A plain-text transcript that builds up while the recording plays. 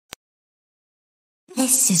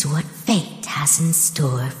This is what fate has in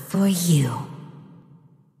store for you.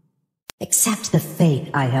 Accept the fate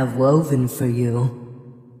I have woven for you.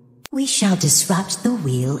 We shall disrupt the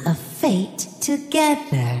wheel of fate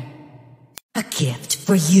together. A gift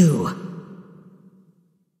for you.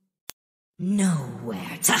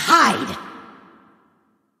 Nowhere to hide.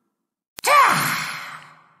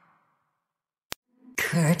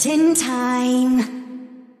 Curtain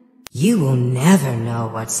time. You will never know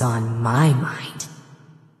what's on my mind.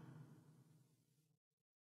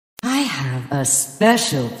 I have a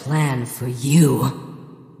special plan for you.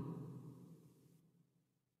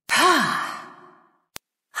 How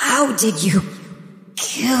did you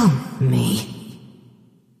kill me?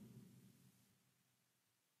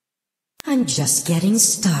 I'm just getting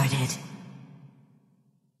started.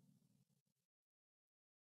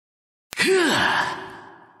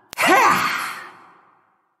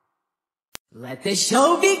 Let the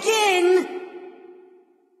show begin!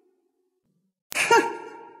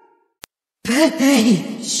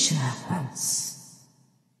 Patience.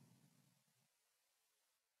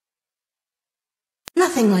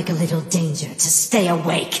 Nothing like a little danger to stay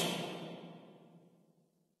awake.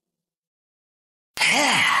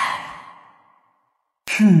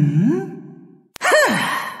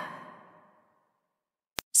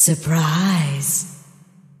 Surprise.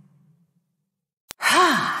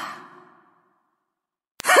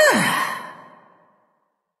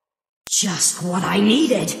 Just what I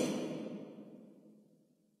needed.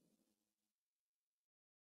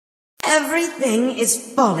 Everything is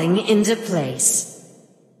falling into place.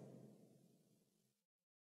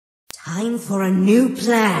 Time for a new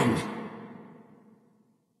plan.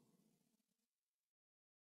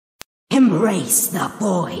 Embrace the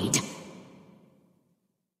void.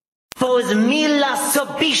 Mila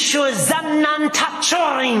Sobishu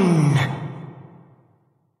Zanantachorin.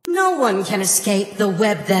 No one can escape the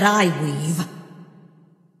web that I weave.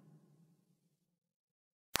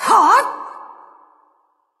 Huh?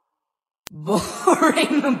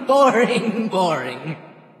 Boring, boring, boring.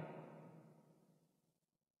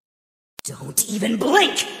 Don't even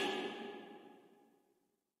blink!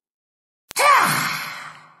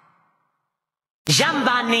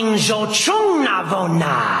 Jambaning Jochuna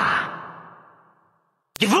Vona.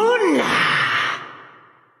 Gvuna.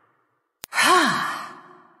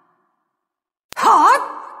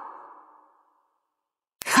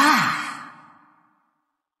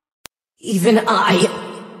 Even I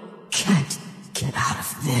can't get out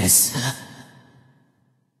of this.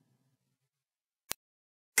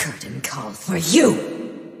 Curtain call for you!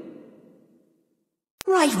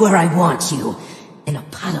 Right where I want you, in a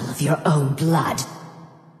puddle of your own blood.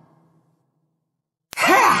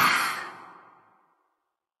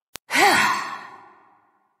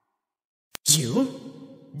 You?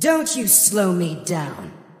 Don't you slow me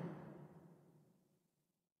down.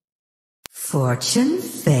 Fortune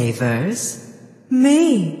favors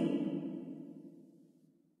me.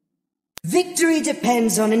 Victory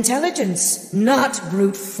depends on intelligence, not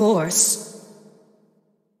brute force.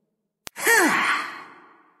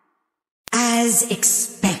 As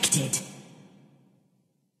expected.